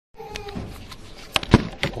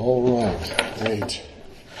All right, great.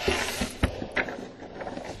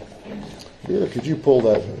 Yeah, could you pull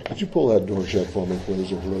that door shut for me,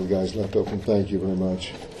 please, if the little guy's left open? Thank you very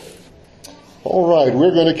much. All right, we're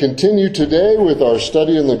going to continue today with our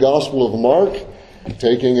study in the Gospel of Mark,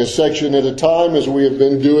 taking a section at a time as we have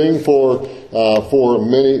been doing for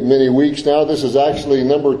many weeks now. This is actually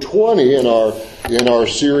number 20 in our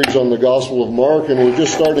series on the Gospel of Mark, and we're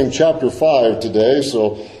just starting chapter 5 today,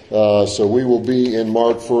 so we will be in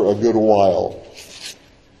Mark for a good while.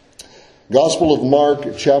 Gospel of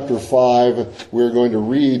Mark, chapter 5, we're going to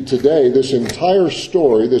read today this entire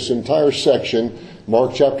story, this entire section,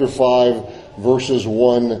 Mark chapter 5, verses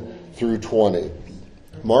 1 through 20.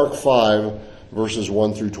 Mark 5, verses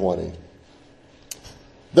 1 through 20.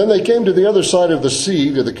 Then they came to the other side of the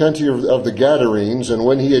sea, to the country of the Gadarenes, and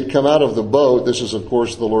when he had come out of the boat, this is of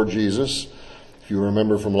course the Lord Jesus, if you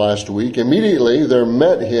remember from last week, immediately there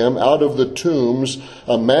met him out of the tombs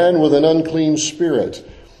a man with an unclean spirit,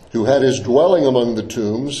 who had his dwelling among the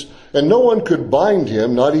tombs, and no one could bind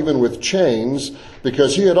him, not even with chains,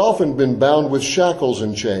 because he had often been bound with shackles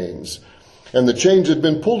and chains. And the chains had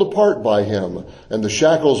been pulled apart by him, and the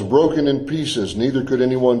shackles broken in pieces, neither could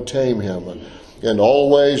anyone tame him. And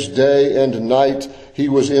always, day and night, he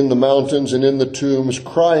was in the mountains and in the tombs,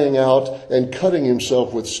 crying out and cutting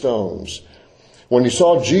himself with stones. When he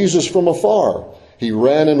saw Jesus from afar, he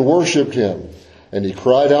ran and worshipped him. And he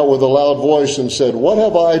cried out with a loud voice and said, "What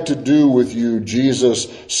have I to do with you, Jesus,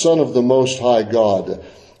 Son of the Most High God?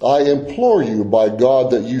 I implore you by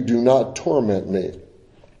God that you do not torment me."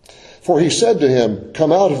 For he said to him,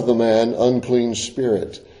 "Come out of the man, unclean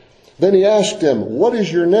spirit." Then he asked him, "What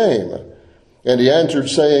is your name?" And he answered,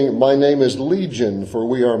 saying, "My name is Legion, for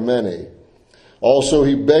we are many." Also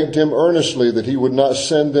he begged him earnestly that he would not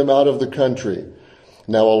send them out of the country.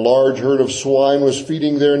 Now a large herd of swine was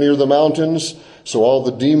feeding there near the mountains, so all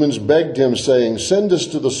the demons begged him, saying, "Send us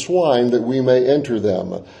to the swine that we may enter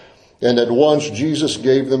them." And at once Jesus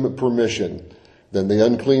gave them permission. Then the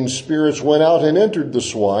unclean spirits went out and entered the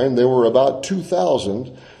swine. There were about 2,000,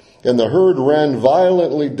 and the herd ran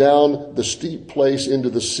violently down the steep place into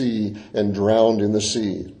the sea and drowned in the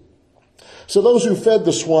sea. So those who fed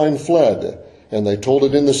the swine fled, and they told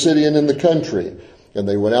it in the city and in the country, and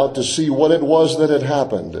they went out to see what it was that had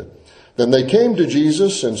happened. Then they came to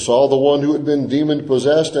Jesus and saw the one who had been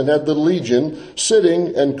demon-possessed and had the legion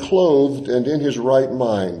sitting and clothed and in his right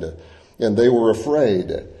mind. And they were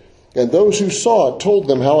afraid. And those who saw it told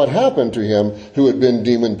them how it happened to him who had been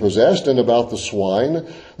demon-possessed and about the swine.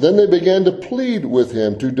 Then they began to plead with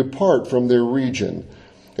him to depart from their region.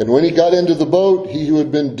 And when he got into the boat, he who had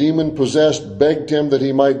been demon-possessed begged him that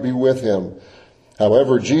he might be with him.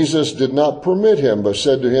 However, Jesus did not permit him, but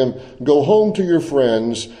said to him, "Go home to your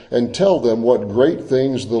friends and tell them what great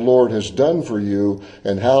things the Lord has done for you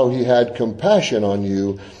and how he had compassion on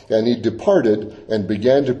you." And he departed and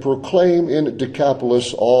began to proclaim in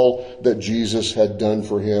Decapolis all that Jesus had done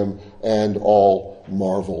for him, and all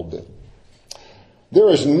marveled. There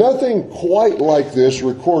is nothing quite like this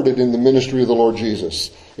recorded in the ministry of the Lord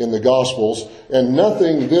Jesus in the Gospels, and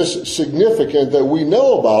nothing this significant that we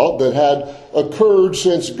know about that had occurred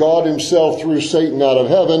since God himself threw Satan out of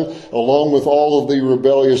heaven, along with all of the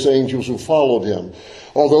rebellious angels who followed him.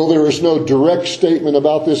 Although there is no direct statement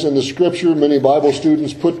about this in the Scripture, many Bible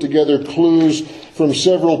students put together clues from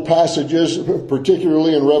several passages,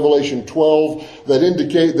 particularly in Revelation 12, that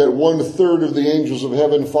indicate that 1/3 of the angels of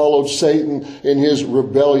heaven followed Satan in his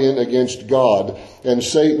rebellion against God. And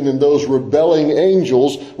Satan and those rebelling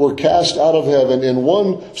angels were cast out of heaven in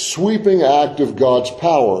one sweeping act of God's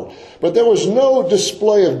power. But there was no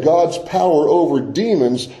display of God's power over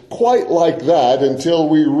demons quite like that until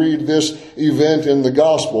we read this event in the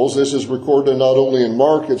Gospels. This is recorded not only in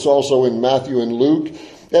Mark, it's also in Matthew and Luke.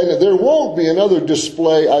 And there won't be another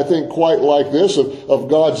display, I think, quite like this of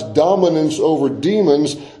God's dominance over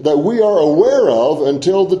demons that we are aware of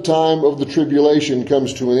until the time of the tribulation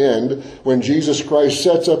comes to an end, when Jesus Christ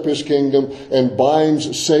sets up his kingdom and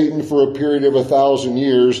binds Satan for a period of 1,000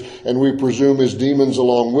 years, and we presume his demons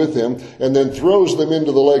along with him, and then throws them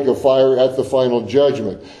into the lake of fire at the final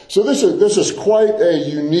judgment. So this is quite a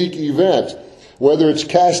unique event. Whether it's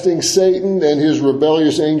casting Satan and his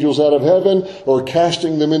rebellious angels out of heaven, or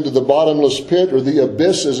casting them into the bottomless pit, or the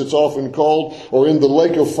abyss as it's often called, or in the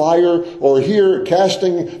lake of fire, or here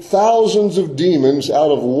casting thousands of demons out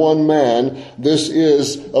of one man, this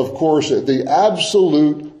is, of course, the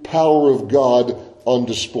absolute power of God on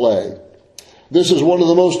display. This is one of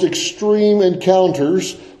the most extreme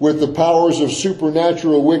encounters with the powers of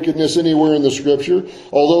supernatural wickedness anywhere in the Scripture.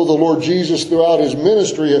 Although the Lord Jesus throughout his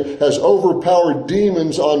ministry has overpowered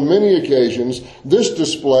demons on many occasions, this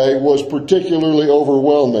display was particularly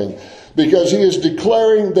overwhelming because he is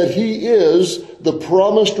declaring that he is the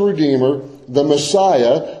promised Redeemer, the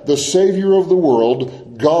Messiah, the Savior of the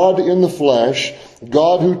world, God in the flesh,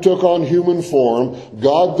 God who took on human form,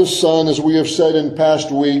 God the Son, as we have said in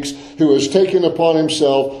past weeks, who has taken upon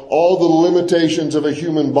himself all the limitations of a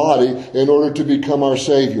human body in order to become our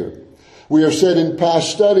Savior. We have said in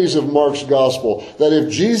past studies of Mark's Gospel that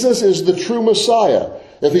if Jesus is the true Messiah,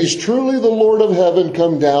 if he's truly the Lord of heaven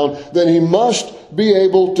come down, then he must be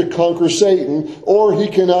able to conquer Satan, or he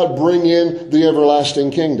cannot bring in the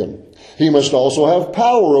everlasting kingdom. He must also have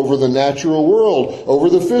power over the natural world, over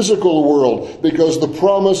the physical world, because the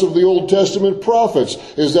promise of the Old Testament prophets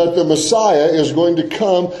is that the Messiah is going to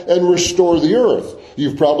come and restore the earth.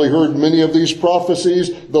 You've probably heard many of these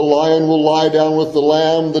prophecies. The lion will lie down with the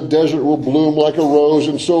lamb, the desert will bloom like a rose,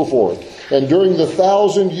 and so forth. And during the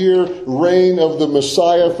 1,000-year reign of the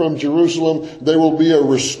Messiah from Jerusalem, there will be a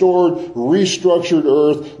restored, restructured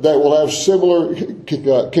earth that will have similar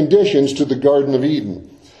conditions to the Garden of Eden.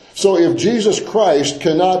 So if Jesus Christ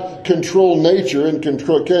cannot control nature and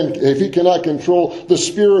if he cannot control the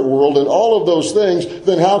spirit world and all of those things,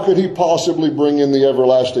 then how could he possibly bring in the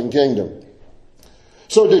everlasting kingdom?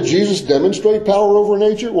 So did Jesus demonstrate power over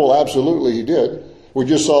nature? Well, absolutely he did. We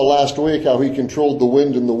just saw last week how he controlled the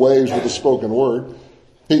wind and the waves with a spoken word.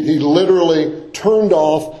 He literally turned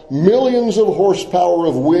off millions of horsepower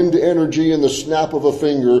of wind energy in the snap of a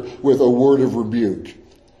finger with a word of rebuke.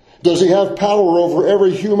 Does he have power over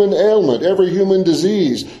every human ailment, every human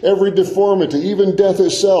disease, every deformity, even death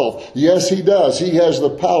itself? Yes, he does. He has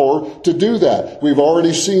the power to do that. We've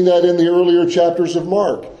already seen that in the earlier chapters of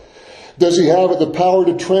Mark. Does he have the power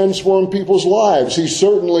to transform people's lives? He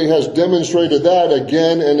certainly has demonstrated that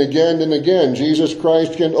again and again and again. Jesus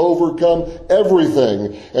Christ can overcome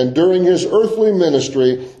everything. And during his earthly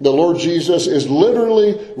ministry, the Lord Jesus is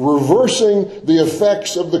literally reversing the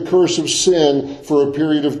effects of the curse of sin for a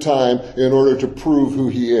period of time in order to prove who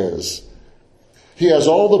he is. He has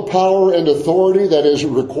all the power and authority that is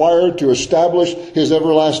required to establish his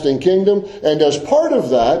everlasting kingdom. And as part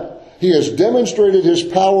of that, he has demonstrated his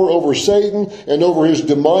power over Satan and over his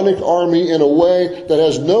demonic army in a way that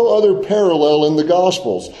has no other parallel in the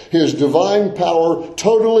Gospels. His divine power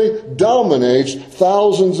totally dominates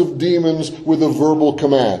thousands of demons with a verbal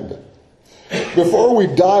command. Before we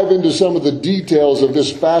dive into some of the details of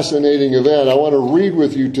this fascinating event, I want to read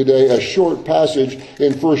with you today a short passage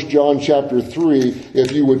in 1 John chapter 3,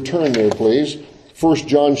 if you would turn there, please. 1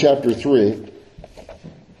 John chapter 3.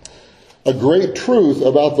 A great truth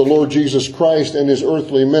about the Lord Jesus Christ and his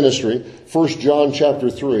earthly ministry. 1 John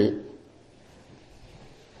chapter 3.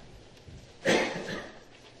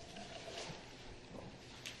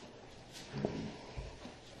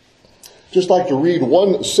 Just like to read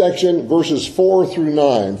one section, verses 4 through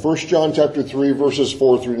 9. 1 John chapter 3, verses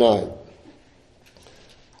 4 through 9.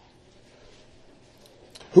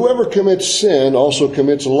 Whoever commits sin also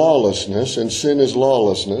commits lawlessness, and sin is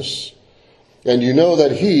lawlessness. And you know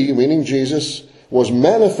that he, meaning Jesus, was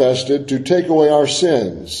manifested to take away our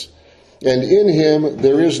sins. And in him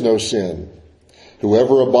there is no sin.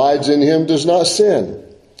 Whoever abides in him does not sin.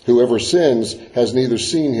 Whoever sins has neither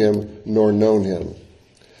seen him nor known him.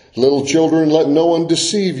 Little children, let no one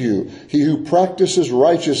deceive you. He who practices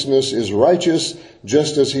righteousness is righteous,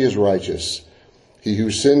 just as he is righteous. He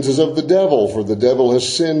who sins is of the devil, for the devil has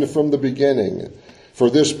sinned from the beginning. For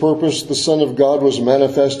this purpose the Son of God was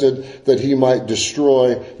manifested, that he might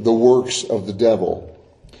destroy the works of the devil.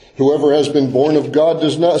 Whoever has been born of God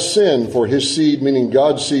does not sin, for his seed, meaning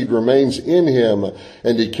God's seed, remains in him,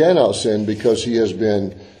 and he cannot sin because he has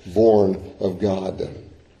been born of God.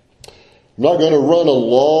 I'm not going to run a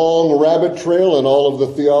long rabbit trail in all of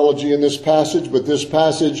the theology in this passage, but this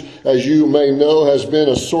passage, as you may know, has been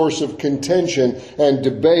a source of contention and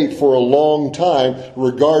debate for a long time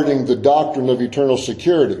regarding the doctrine of eternal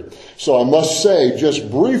security. So I must say, just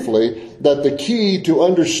briefly, that the key to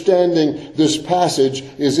understanding this passage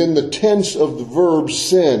is in the tense of the verb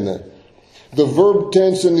sin. The verb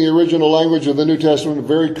tense in the original language of the New Testament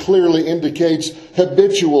very clearly indicates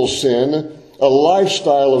habitual sin, a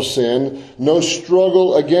lifestyle of sin, no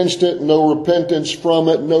struggle against it, no repentance from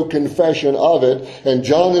it, no confession of it. And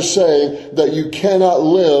John is saying that you cannot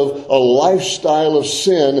live a lifestyle of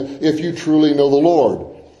sin if you truly know the Lord.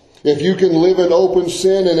 If you can live in open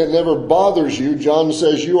sin and it never bothers you, John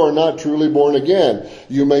says you are not truly born again.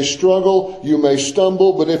 You may struggle, you may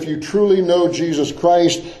stumble, but if you truly know Jesus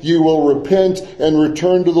Christ, you will repent and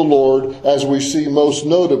return to the Lord, as we see most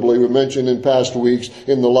notably, we mentioned in past weeks,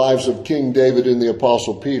 in the lives of King David and the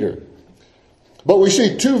Apostle Peter. But we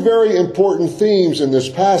see two very important themes in this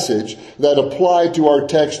passage that apply to our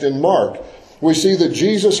text in Mark. We see that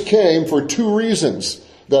Jesus came for two reasons.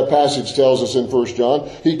 That passage tells us in 1 John.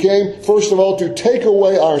 He came, first of all, to take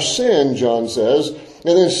away our sin, John says.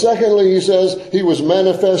 And then secondly, he says, he was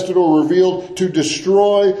manifested or revealed to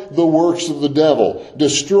destroy the works of the devil.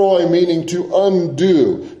 Destroy meaning to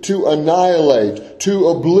undo, to annihilate, to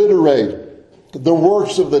obliterate. The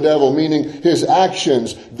works of the devil, meaning his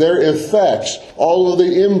actions, their effects, all of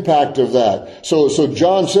the impact of that. So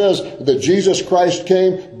John says that Jesus Christ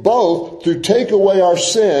came both to take away our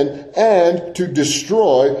sin and to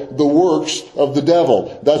destroy the works of the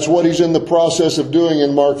devil. That's what he's in the process of doing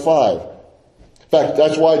in Mark 5. In fact,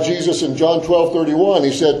 that's why Jesus in John 12:31,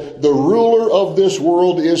 he said, the ruler of this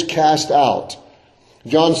world is cast out.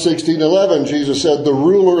 John 16:11, Jesus said, the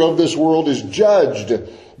ruler of this world is judged.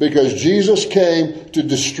 Because Jesus came to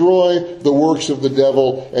destroy the works of the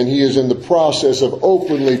devil, and he is in the process of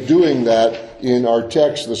openly doing that in our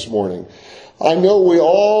text this morning. I know we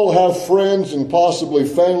all have friends and possibly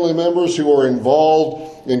family members who are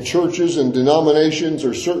involved in churches and denominations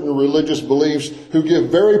or certain religious beliefs who get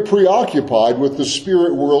very preoccupied with the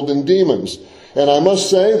spirit world and demons. And I must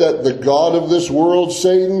say that the God of this world,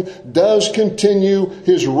 Satan, does continue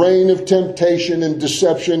his reign of temptation and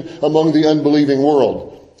deception among the unbelieving world.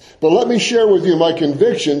 But let me share with you my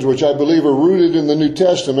convictions, which I believe are rooted in the New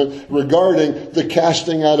Testament, regarding the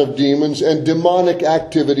casting out of demons and demonic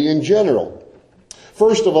activity in general.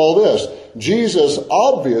 First of all, this. Jesus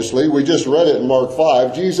obviously, we just read it in Mark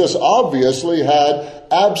 5, Jesus obviously had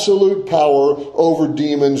absolute power over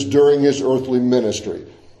demons during his earthly ministry.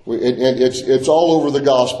 And it's all over the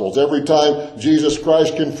Gospels. Every time Jesus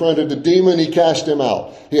Christ confronted a demon, he cast him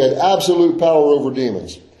out. He had absolute power over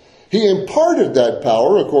demons. He imparted that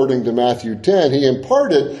power, according to Matthew 10, he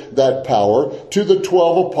imparted that power to the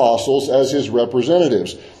 12 apostles as his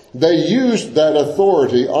representatives. They used that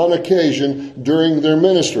authority on occasion during their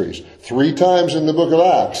ministries. 3 times in the book of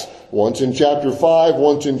Acts. Once in chapter 5,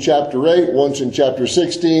 once in chapter 8, once in chapter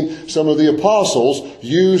 16. Some of the apostles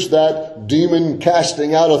used that demon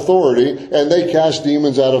casting out authority, and they cast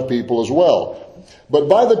demons out of people as well. But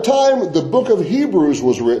by the time the book of Hebrews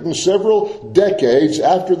was written, several decades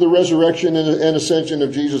after the resurrection and ascension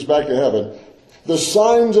of Jesus back to heaven, the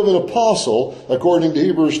signs of an apostle, according to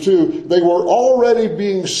Hebrews 2, they were already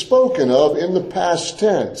being spoken of in the past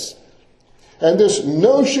tense. And this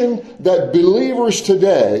notion that believers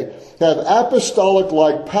today have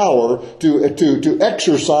apostolic-like power to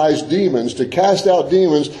exorcise demons, to cast out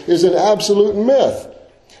demons, is an absolute myth.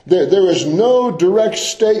 There is no direct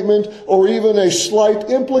statement or even a slight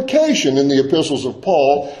implication in the epistles of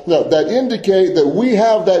Paul that indicate that we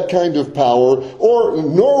have that kind of power,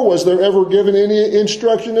 nor was there ever given any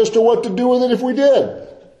instruction as to what to do with it if we did.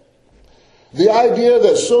 The idea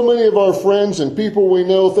that so many of our friends and people we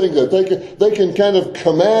know think that they can kind of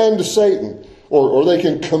command Satan or they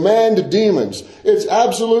can command demons, it's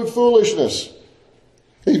absolute foolishness.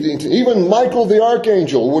 Even Michael the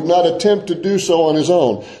archangel would not attempt to do so on his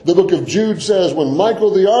own. The book of Jude says when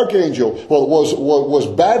Michael the archangel was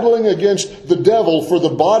battling against the devil for the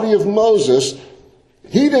body of Moses,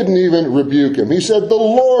 he didn't even rebuke him. He said, the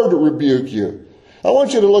Lord rebuke you. I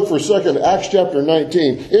want you to look for a second, Acts chapter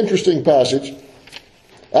 19. Interesting passage.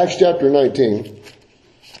 Acts chapter 19.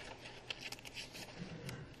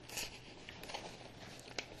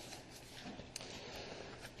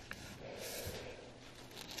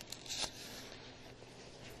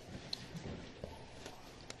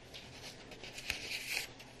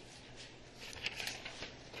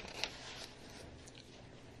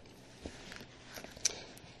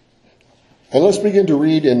 And let's begin to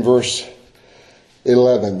read in verse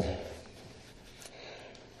 11.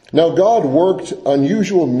 Now God worked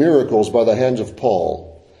unusual miracles by the hands of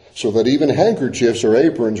Paul, so that even handkerchiefs or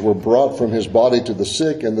aprons were brought from his body to the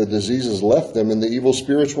sick, and the diseases left them, and the evil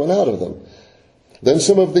spirits went out of them. Then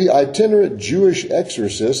some of the itinerant Jewish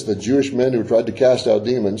exorcists, the Jewish men who tried to cast out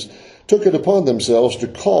demons, took it upon themselves to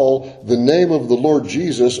call the name of the Lord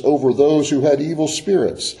Jesus over those who had evil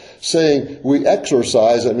spirits, saying, we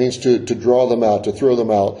exorcise, that means to draw them out, to throw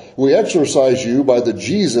them out. We exorcise you by the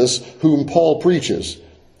Jesus whom Paul preaches.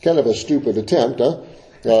 Kind of a stupid attempt,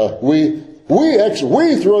 huh? We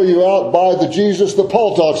throw you out by the Jesus that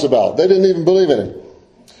Paul talks about. They didn't even believe in him.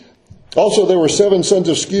 Also, there were 7 sons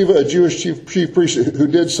of Sceva, a Jewish chief priest, who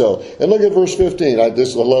did so. And look at verse 15. I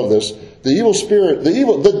love this.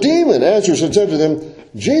 The demon answers and said to them,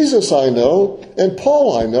 Jesus I know, and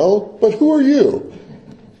Paul I know, but who are you?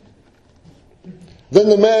 Then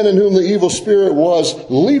the man in whom the evil spirit was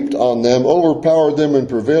leaped on them, overpowered them, and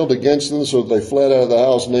prevailed against them, so that they fled out of the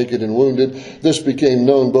house naked and wounded. This became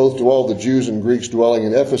known both to all the Jews and Greeks dwelling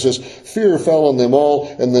in Ephesus. Fear fell on them all,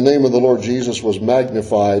 and the name of the Lord Jesus was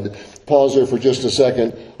magnified. Pause there for just a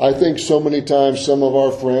second. I think so many times some of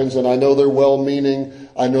our friends, and I know they're well-meaning,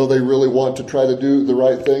 I know they really want to try to do the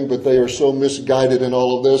right thing, but they are so misguided in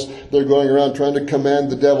all of this. They're going around trying to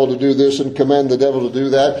command the devil to do this and command the devil to do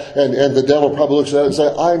that. And the devil probably looks at it and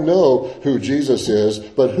says, I know who Jesus is,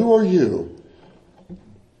 but who are you?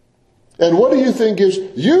 And what do you think gives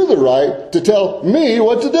you the right to tell me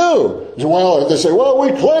what to do? Well, they say, well, we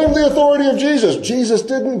claim the authority of Jesus. Jesus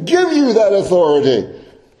didn't give you that authority.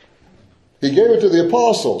 He gave it to the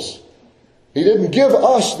apostles. He didn't give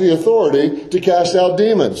us the authority to cast out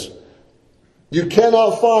demons. You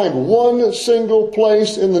cannot find one single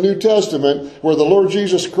place in the New Testament where the Lord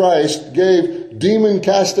Jesus Christ gave demon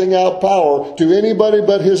casting out power to anybody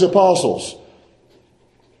but his apostles.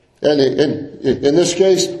 And in this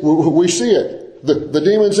case, we see it. The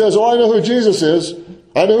demon says, oh, I know who Jesus is.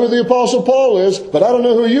 I know who the Apostle Paul is, but I don't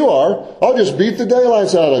know who you are. I'll just beat the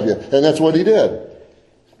daylights out of you. And that's what he did.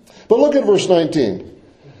 But look at verse 19.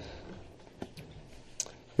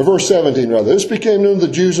 Verse 17, rather. This became known to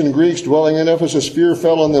the Jews and Greeks dwelling in Ephesus. Fear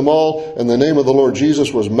fell on them all, and the name of the Lord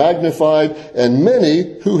Jesus was magnified. And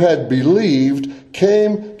many who had believed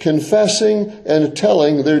came confessing and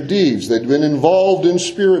telling their deeds. They'd been involved in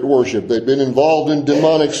spirit worship. They'd been involved in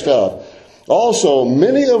demonic stuff. Also,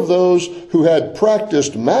 many of those who had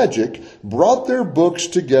practiced magic brought their books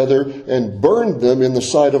together and burned them in the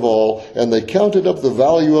sight of all, and they counted up the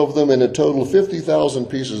value of them in a total 50,000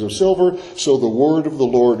 pieces of silver. So the word of the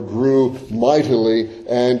Lord grew mightily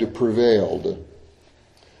and prevailed.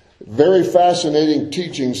 Very fascinating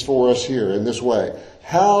teachings for us here in this way.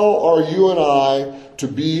 How are you and I to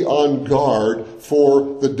be on guard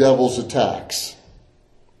for the devil's attacks?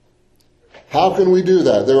 How can we do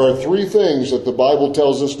that? There are 3 things that the Bible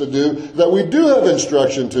tells us to do that we do have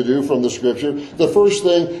instruction to do from the Scripture. The first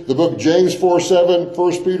thing, the book James 4:7,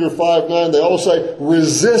 1 Peter 5:9, they all say,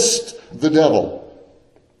 resist the devil.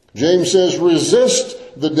 James says, resist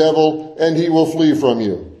the devil and he will flee from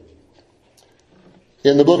you.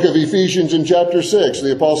 In the book of Ephesians in chapter 6,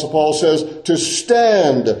 the Apostle Paul says to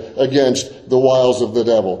stand against the wiles of the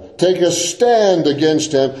devil. Take a stand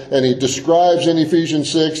against him. And he describes in Ephesians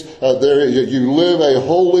 6, there you live a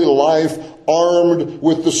holy life armed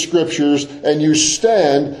with the Scriptures, and you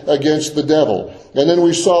stand against the devil. And then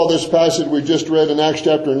we saw this passage we just read in Acts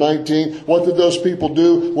chapter 19. What did those people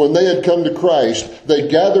do when they had come to Christ? They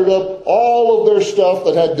gathered up all of their stuff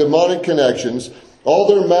that had demonic connections, all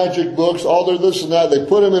their magic books, all their this and that. They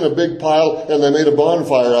put them in a big pile and they made a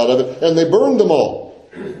bonfire out of it and they burned them all.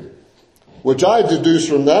 Which I deduce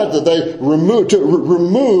from that they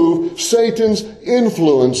remove Satan's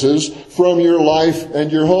influences from your life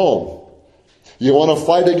and your home. You want to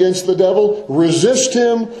fight against the devil? Resist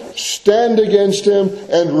him, stand against him,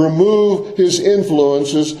 and remove his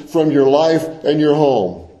influences from your life and your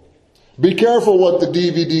home. Be careful what the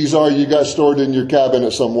DVDs are you got stored in your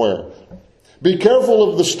cabinet somewhere. Be careful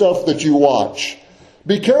of the stuff that you watch.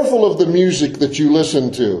 Be careful of the music that you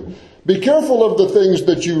listen to. Be careful of the things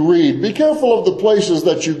that you read. Be careful of the places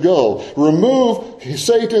that you go. Remove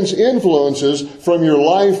Satan's influences from your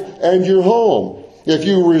life and your home. If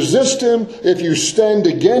you resist him, if you stand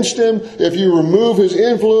against him, if you remove his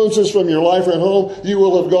influences from your life and home, you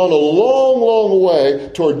will have gone a long, long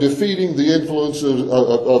way toward defeating the influences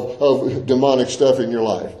of demonic stuff in your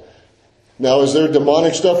life. Now, is there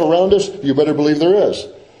demonic stuff around us? You better believe there is.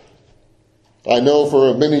 I know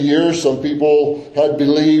for many years some people had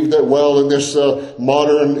believed that, well, in this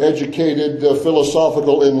modern, educated,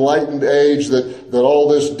 philosophical, enlightened age, that all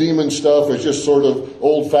this demon stuff is just sort of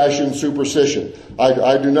old-fashioned superstition.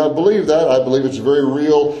 I do not believe that. I believe it's very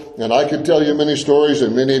real, and I could tell you many stories,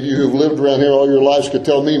 and many of you who've lived around here all your lives could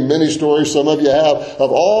tell me many stories, some of you have,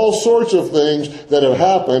 of all sorts of things that have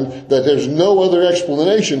happened that there's no other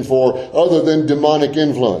explanation for other than demonic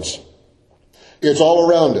influence. It's all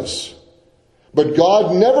around us. But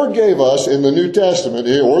God never gave us in the New Testament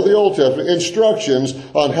or the Old Testament instructions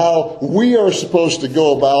on how we are supposed to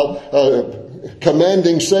go about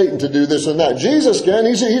commanding Satan to do this and that. Jesus can.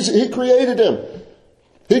 He created him.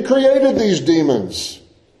 He created these demons.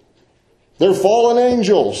 They're fallen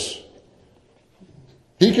angels.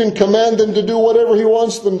 He can command them to do whatever he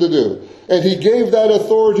wants them to do. And he gave that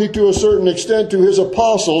authority to a certain extent to his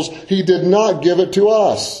apostles. He did not give it to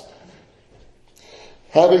us.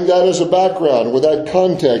 Having that as a background, with that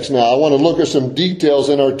context now, I want to look at some details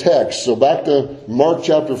in our text. So back to Mark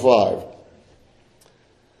chapter 5.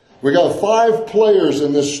 We got 5 players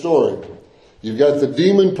in this story. You've got the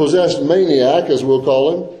demon-possessed maniac, as we'll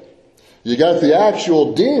call him. You got the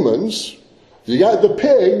actual demons. You got the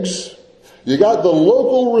pigs. You got the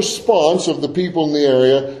local response of the people in the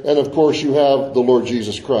area. And of course you have the Lord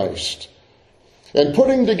Jesus Christ. And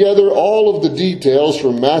putting together all of the details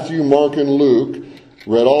from Matthew, Mark, and Luke,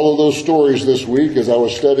 read all of those stories this week as I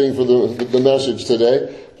was studying for the message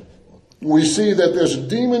today. We see that this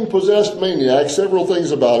demon-possessed maniac, several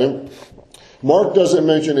things about him. Mark doesn't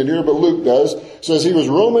mention it here, but Luke does. Says he was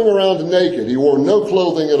roaming around naked. He wore no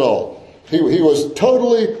clothing at all. He was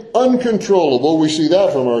totally uncontrollable. We see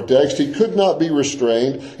that from our text. He could not be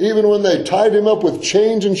restrained. Even when they tied him up with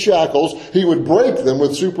chains and shackles, he would break them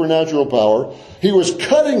with supernatural power. He was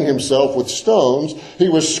cutting himself with stones. He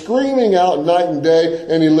was screaming out night and day,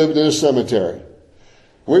 and he lived in a cemetery.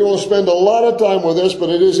 We won't spend a lot of time with this, but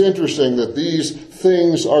it is interesting that these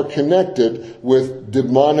things are connected with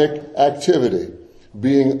demonic activity.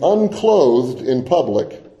 Being unclothed in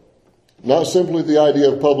public. Not simply the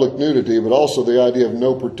idea of public nudity, but also the idea of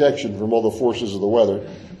no protection from all the forces of the weather.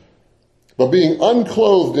 But being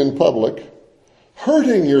unclothed in public,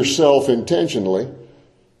 hurting yourself intentionally,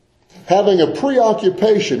 having a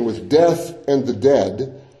preoccupation with death and the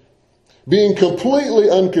dead, being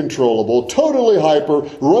completely uncontrollable, totally hyper,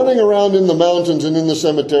 running around in the mountains and in the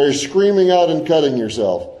cemetery, screaming out and cutting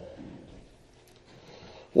yourself.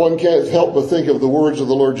 One can't help but think of the words of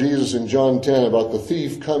the Lord Jesus in John 10 about the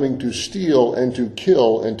thief coming to steal and to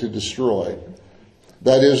kill and to destroy.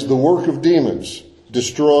 That is the work of demons.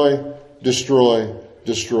 Destroy, destroy,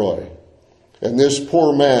 destroy. And this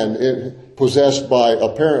poor man, possessed by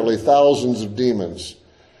apparently thousands of demons,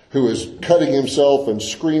 who is cutting himself and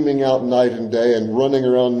screaming out night and day and running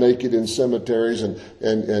around naked in cemeteries and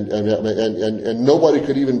nobody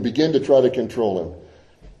could even begin to try to control him.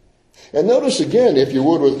 And notice again, if you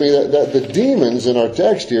would with me, that the demons in our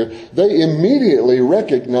text here, they immediately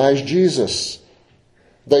recognized Jesus.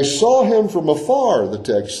 They saw him from afar, the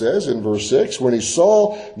text says in verse 6. When he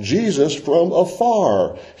saw Jesus from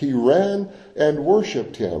afar, he ran and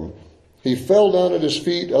worshipped him. He fell down at his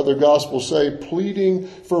feet, other gospels say, pleading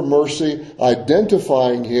for mercy,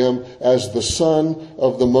 identifying him as the Son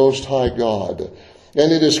of the Most High God.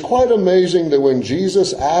 And it is quite amazing that when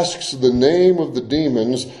Jesus asks the name of the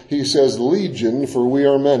demons, he says legion, for we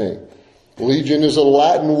are many. Legion is a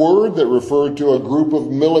Latin word that referred to a group of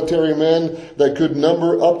military men that could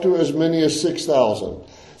number up to as many as 6,000.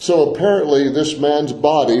 So apparently this man's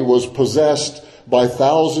body was possessed by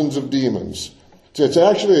thousands of demons. It's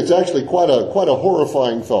actually quite a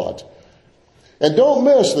horrifying thought. And don't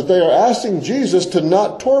miss that they are asking Jesus to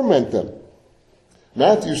not torment them.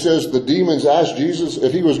 Matthew says the demons asked Jesus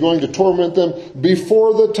if he was going to torment them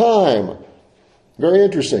before the time. Very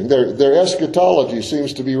interesting. Their eschatology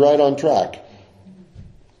seems to be right on track.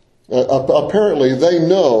 Apparently they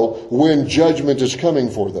know when judgment is coming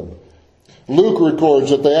for them. Luke records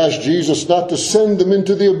that they asked Jesus not to send them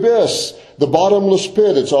into the abyss, the bottomless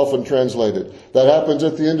pit, it's often translated. That happens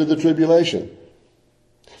at the end of the tribulation.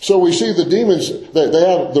 So we see the demons, they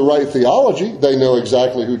have the right theology. They know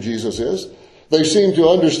exactly who Jesus is. They seem to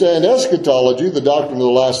understand eschatology, the doctrine of the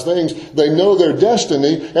last things. They know their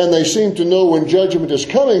destiny, and they seem to know when judgment is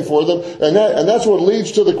coming for them. And that's what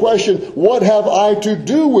leads to the question, what have I to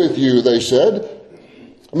do with you, they said.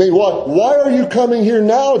 I mean, why are you coming here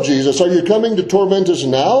now, Jesus? Are you coming to torment us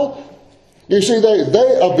now? You see, they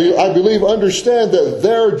I believe, understand that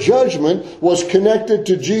their judgment was connected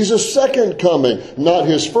to Jesus' second coming, not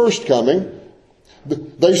his first coming.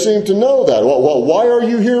 They seem to know that. Well, why are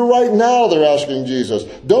you here right now? They're asking Jesus.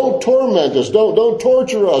 Don't torment us. Don't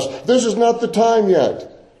torture us. This is not the time yet.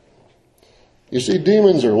 You see,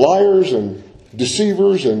 demons are liars and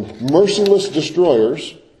deceivers and merciless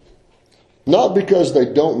destroyers, not because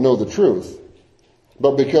they don't know the truth,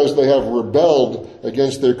 but because they have rebelled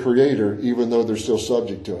against their Creator, even though they're still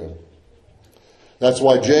subject to him. That's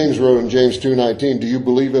why James wrote in James 2:19, do you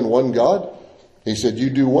believe in one God? He said,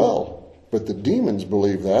 you do well. But the demons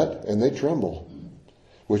believe that, and they tremble,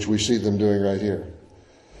 which we see them doing right here.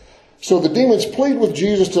 So the demons plead with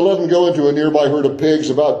Jesus to let them go into a nearby herd of pigs,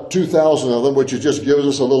 about 2,000 of them, which just gives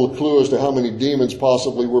us a little clue as to how many demons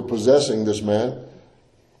possibly were possessing this man.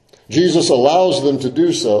 Jesus allows them to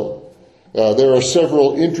do so. There are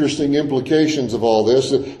several interesting implications of all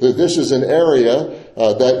this. That this is an area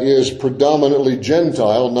that is predominantly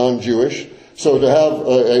Gentile, non-Jewish. So to have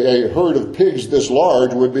a herd of pigs this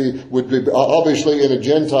large would be obviously in a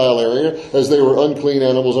Gentile area, as they were unclean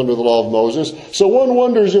animals under the law of Moses. So one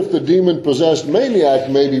wonders if the demon-possessed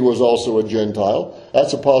maniac maybe was also a Gentile.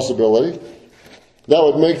 That's a possibility. That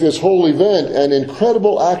would make this whole event an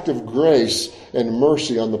incredible act of grace and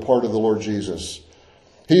mercy on the part of the Lord Jesus.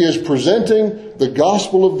 He is presenting the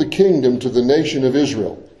gospel of the kingdom to the nation of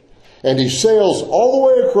Israel. And he sails all the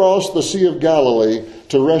way across the Sea of Galilee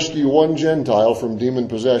to rescue one Gentile from demon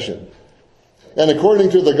possession. And according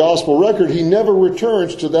to the gospel record, he never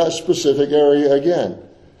returns to that specific area again.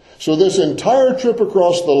 So this entire trip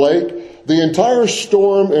across the lake, the entire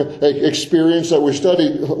storm experience that we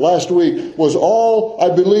studied last week, was all,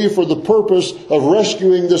 I believe, for the purpose of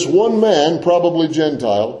rescuing this one man, probably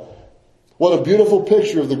Gentile. What a beautiful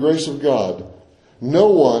picture of the grace of God. No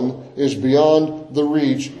one is beyond the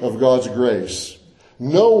reach of God's grace.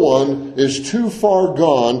 No one is too far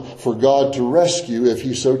gone for God to rescue if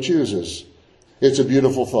he so chooses. It's a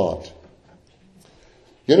beautiful thought.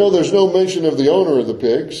 You know, there's no mention of the owner of the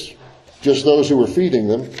pigs, just those who were feeding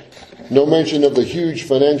them. No mention of the huge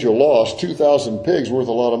financial loss, 2,000 pigs worth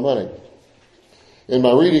a lot of money. In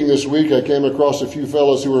my reading this week, I came across a few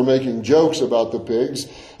fellows who were making jokes about the pigs.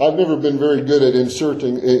 I've never been very good at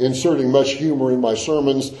inserting much humor in my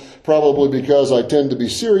sermons, probably because I tend to be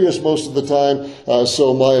serious most of the time,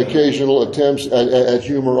 so my occasional attempts at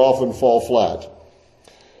humor often fall flat.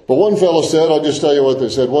 But one fellow said, I'll just tell you what they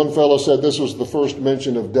said, one fellow said this was the first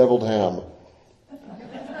mention of deviled ham.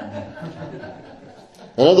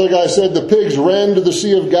 Another guy said the pigs ran to the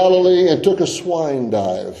Sea of Galilee and took a swine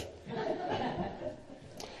dive.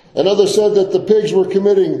 Another said that the pigs were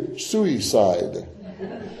committing suicide.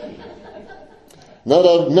 Now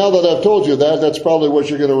that I've told you that, that's probably what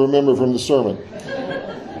you're going to remember from the sermon.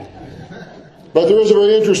 But there is a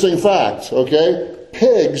very interesting fact, okay?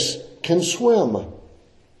 Pigs can swim.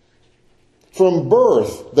 From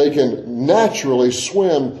birth, they can naturally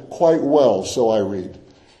swim quite well, so I read.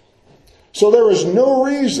 So there is no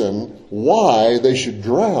reason why they should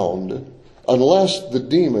drown unless the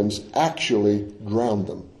demons actually drown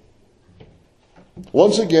them.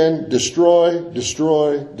 Once again, destroy,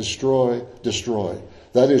 destroy, destroy, destroy.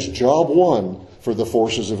 That is job one for the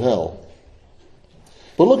forces of hell.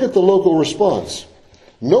 But look at the local response.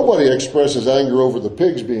 Nobody expresses anger over the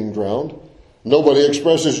pigs being drowned. Nobody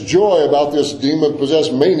expresses joy about this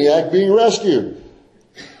demon-possessed maniac being rescued.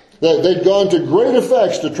 They'd gone to great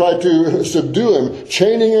effects to try to subdue him,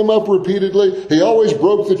 chaining him up repeatedly. He always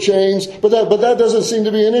broke the chains, but that doesn't seem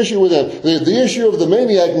to be an issue with him. The issue of the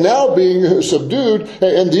maniac now being subdued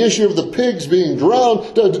and the issue of the pigs being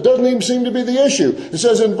drowned doesn't even seem to be the issue. It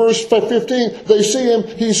says in verse 15, they see him,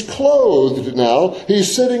 he's clothed now,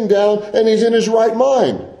 he's sitting down, and he's in his right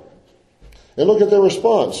mind. And look at their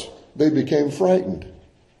response. They became frightened.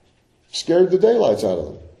 Scared the daylights out of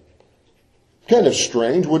them. Kind of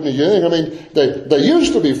strange, wouldn't you think? I mean, they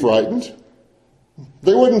used to be frightened.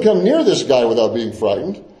 They wouldn't come near this guy without being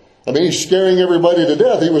frightened. I mean, he's scaring everybody to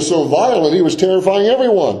death. He was so violent, he was terrifying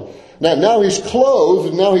everyone. Now he's clothed,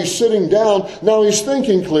 and now he's sitting down. Now he's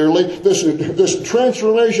thinking clearly. This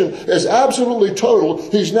transformation is absolutely total.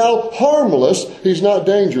 He's now harmless. He's not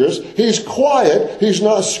dangerous. He's quiet. He's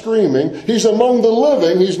not screaming. He's among the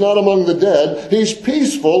living. He's not among the dead. He's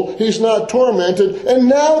peaceful. He's not tormented. And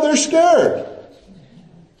now they're scared.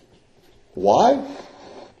 Why?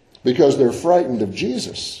 Because they're frightened of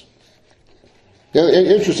Jesus.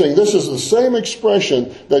 Interesting, this is the same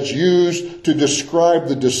expression that's used to describe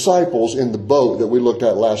the disciples in the boat that we looked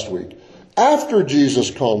at last week. After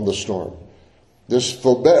Jesus calmed the storm, this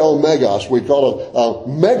phobeo megos, we call it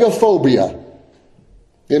megaphobia.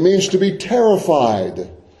 It means to be terrified,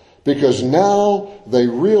 because now they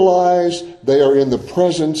realize they are in the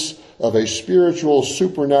presence of a spiritual,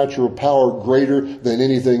 supernatural power greater than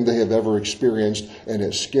anything they have ever experienced, and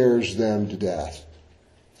it scares them to death.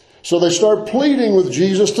 So they start pleading with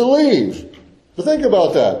Jesus to leave. But think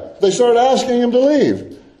about that. They start asking him to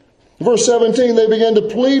leave. Verse 17, they began to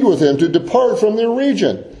plead with him to depart from their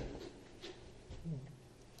region.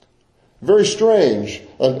 Very strange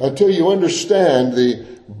until you understand the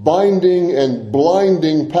binding and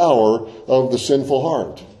blinding power of the sinful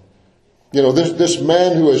heart. You know, this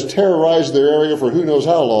man who has terrorized their area for who knows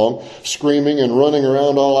how long, screaming and running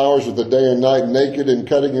around all hours of the day and night, naked and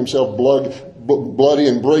cutting himself bloody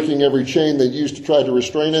and breaking every chain they used to try to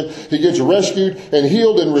restrain him. He gets rescued and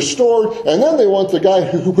healed and restored, and then they want the guy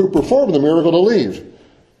who performed the miracle to leave.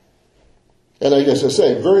 And I guess I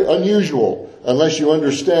say, very unusual unless you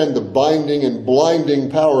understand the binding and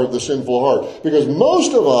blinding power of the sinful heart. Because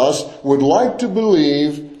most of us would like to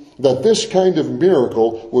believe that this kind of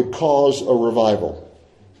miracle would cause a revival.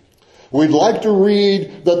 We'd like to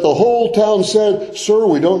read that the whole town said, "Sir,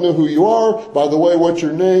 we don't know who you are. By the way, what's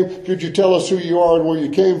your name? Could you tell us who you are and where you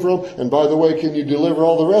came from? And by the way, can you deliver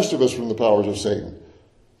all the rest of us from the powers of Satan?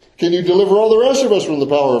 Can you deliver all the rest of us from the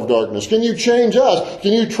power of darkness? Can you change us?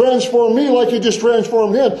 Can you transform me like you just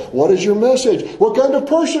transformed him? What is your message? What kind of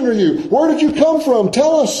person are you? Where did you come from?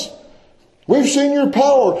 Tell us. We've seen your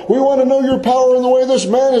power. We want to know your power in the way this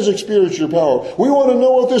man has experienced your power. We want to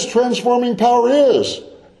know what this transforming power is."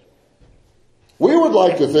 We would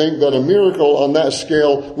like to think that a miracle on that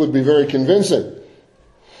scale would be very convincing.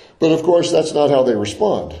 But of course, that's not how they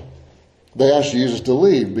respond. They ask Jesus to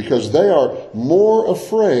leave because they are more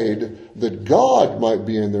afraid that God might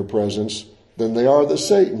be in their presence than they are that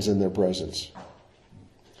Satan's in their presence.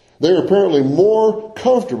 They're apparently more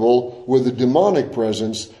comfortable with the demonic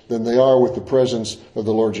presence than they are with the presence of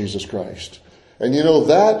the Lord Jesus Christ. And you know,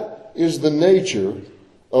 that is the nature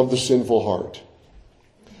of the sinful heart.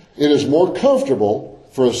 It is more comfortable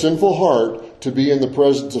for a sinful heart to be in the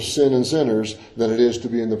presence of sin and sinners than it is to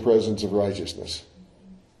be in the presence of righteousness.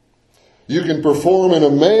 You can perform an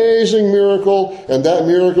amazing miracle, and that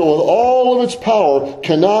miracle with all of its power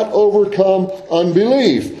cannot overcome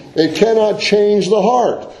unbelief. It cannot change the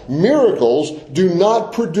heart. Miracles do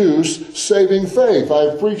not produce saving faith.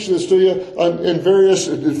 I've preached this to you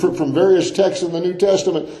from various texts in the New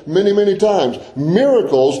Testament many, many times.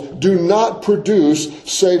 Miracles do not produce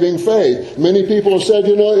saving faith. Many people have said,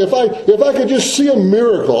 if I could just see a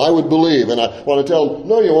miracle, I would believe. And I want to tell them,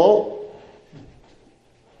 no, you won't.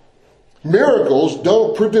 Miracles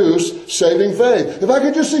don't produce saving faith. If I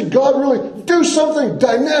could just see God really do something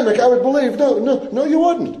dynamic, I would believe. No, you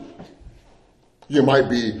wouldn't. You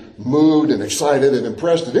might be moved and excited and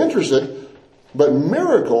impressed and interested, but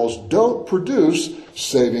miracles don't produce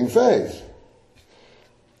saving faith.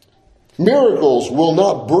 Miracles will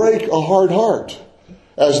not break a hard heart,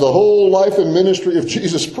 as the whole life and ministry of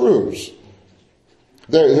Jesus proves.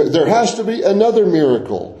 There has to be another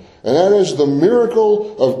miracle. And that is the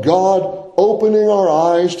miracle of God opening our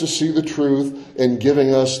eyes to see the truth and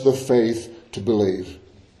giving us the faith to believe.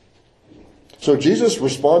 So Jesus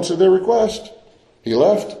responds to their request. He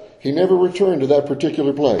left. He never returned to that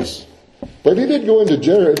particular place. But he did go into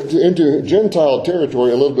Gentile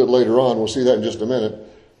territory a little bit later on. We'll see that in just a minute.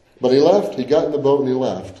 But he left. He got in the boat and he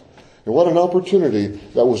left. And what an opportunity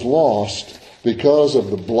that was lost because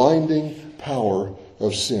of the blinding power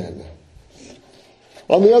of sin.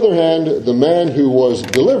 On the other hand, the man who was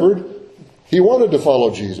delivered, he wanted to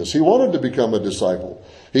follow Jesus. He wanted to become a disciple.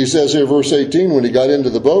 He says here, verse 18, when he got into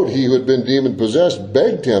the boat, he who had been demon-possessed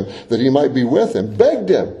begged him that he might be with him. Begged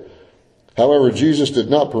him. However, Jesus did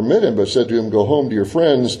not permit him, but said to him, "Go home to your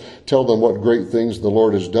friends, tell them what great things the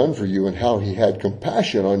Lord has done for you and how he had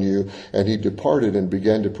compassion on you." And he departed and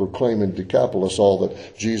began to proclaim in Decapolis all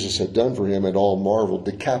that Jesus had done for him, and all marveled.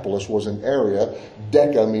 Decapolis was an area.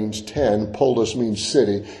 Deca means 10. Polis means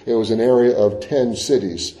city. It was an area of 10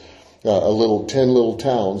 cities. 10 little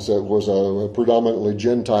towns. That was a predominantly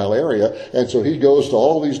Gentile area. And so he goes to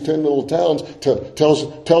all these 10 little towns,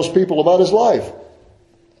 tells people about his life.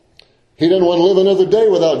 He didn't want to live another day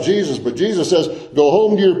without Jesus, but Jesus says, go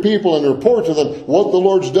home to your people and report to them what the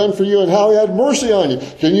Lord's done for you and how he had mercy on you.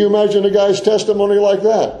 Can you imagine a guy's testimony like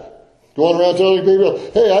that? Going around telling people,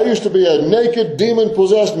 hey, I used to be a naked,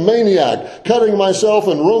 demon-possessed maniac, cutting myself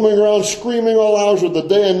and roaming around screaming all hours of the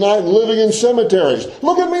day and night and living in cemeteries.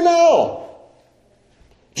 Look at me now.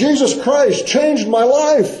 Jesus Christ changed my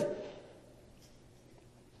life.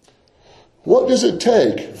 What does it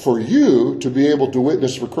take for you to be able to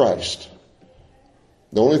witness for Christ?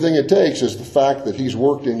 The only thing it takes is the fact that he's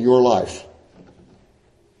worked in your life.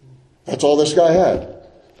 That's all this guy had.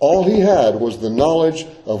 All he had was the knowledge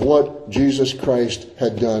of what Jesus Christ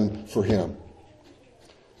had done for him.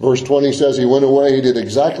 Verse 20 says he went away. He did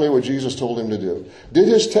exactly what Jesus told him to do. Did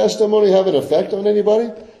his testimony have an effect on anybody?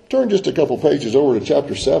 Turn just a couple pages over to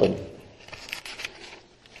chapter 7.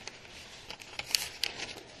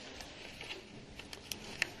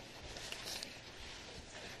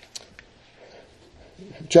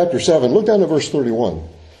 Chapter 7, look down to verse 31.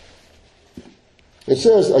 It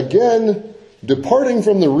says, again, departing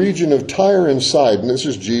from the region of Tyre and Sidon, this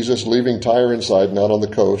is Jesus leaving Tyre and Sidon out on the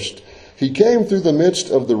coast, he came through the midst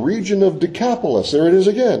of the region of Decapolis, there it is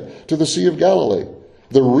again, to the Sea of Galilee,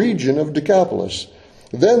 the region of Decapolis.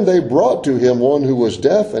 Then they brought to him one who was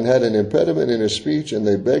deaf and had an impediment in his speech, and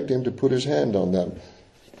they begged him to put his hand on them.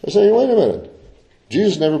 I say, wait a minute.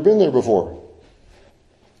 Jesus never been there before.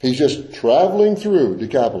 He's just traveling through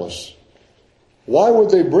Decapolis. Why would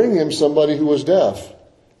they bring him somebody who was deaf?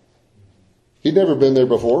 He'd never been there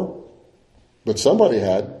before, but somebody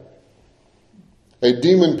had. A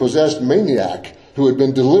demon-possessed maniac who had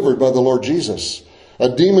been delivered by the Lord Jesus. A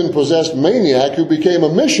demon-possessed maniac who became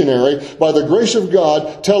a missionary by the grace of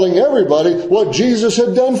God, telling everybody what Jesus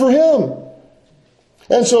had done for him.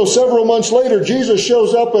 And so several months later, Jesus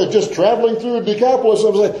shows up just traveling through Decapolis. I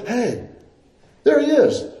was like, hey, there he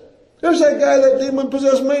is. There's that guy that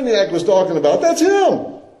demon-possessed maniac was talking about. That's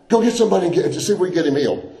him. Go get somebody and see if we can get him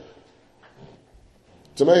healed.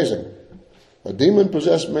 It's amazing. A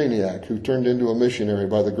demon-possessed maniac who turned into a missionary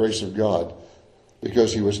by the grace of God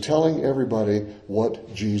because he was telling everybody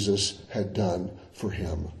what Jesus had done for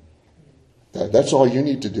him. That's all you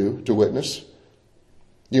need to do to witness.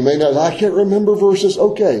 You may not, I can't remember verses.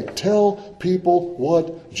 Okay, tell people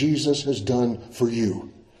what Jesus has done for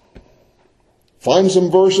you. Find some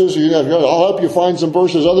verses. I'll help you find some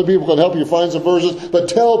verses. Other people can help you find some verses. But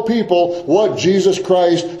tell people what Jesus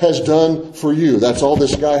Christ has done for you. That's all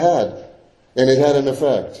this guy had. And it had an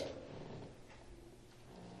effect.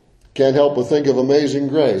 Can't help but think of Amazing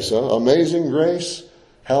Grace. Huh? Amazing Grace,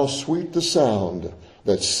 how sweet the sound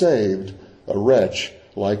that saved a wretch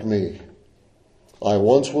like me. I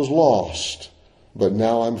once was lost, but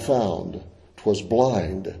now I'm found. 'Twas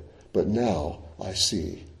blind, but now I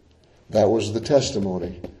see. That was the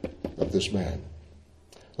testimony of this man.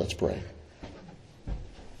 Let's pray.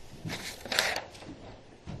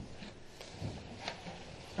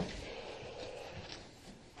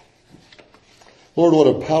 Lord, what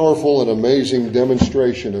a powerful and amazing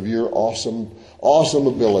demonstration of your awesome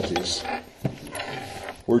abilities.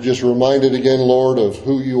 We're just reminded again, Lord, of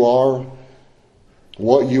who you are,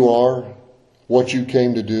 what you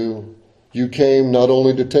came to do. You came not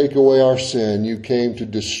only to take away our sin, you came to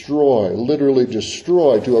destroy, literally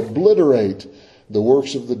destroy, to obliterate the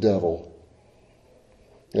works of the devil.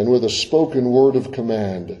 And with a spoken word of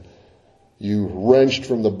command, you wrenched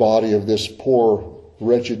from the body of this poor,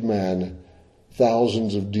 wretched man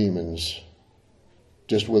thousands of demons,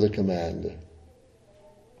 just with a command.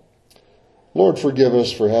 Lord, forgive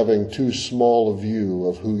us for having too small a view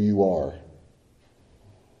of who you are.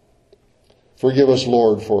 Forgive us,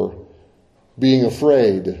 Lord, for being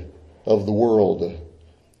afraid of the world,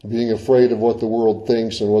 being afraid of what the world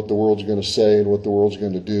thinks and what the world's going to say and what the world's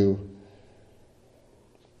going to do.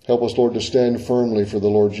 Help us, Lord, to stand firmly for the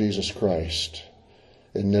Lord Jesus Christ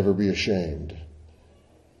and never be ashamed.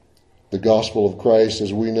 The gospel of Christ,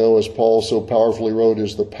 as we know, as Paul so powerfully wrote,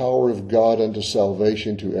 is the power of God unto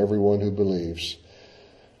salvation to everyone who believes.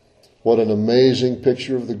 What an amazing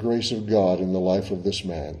picture of the grace of God in the life of this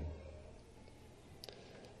man.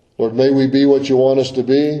 Lord, may we be what you want us to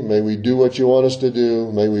be. May we do what you want us to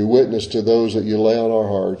do. May we witness to those that you lay on our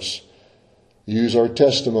hearts. Use our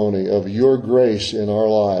testimony of your grace in our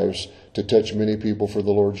lives to touch many people for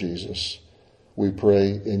the Lord Jesus. We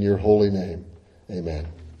pray in your holy name. Amen.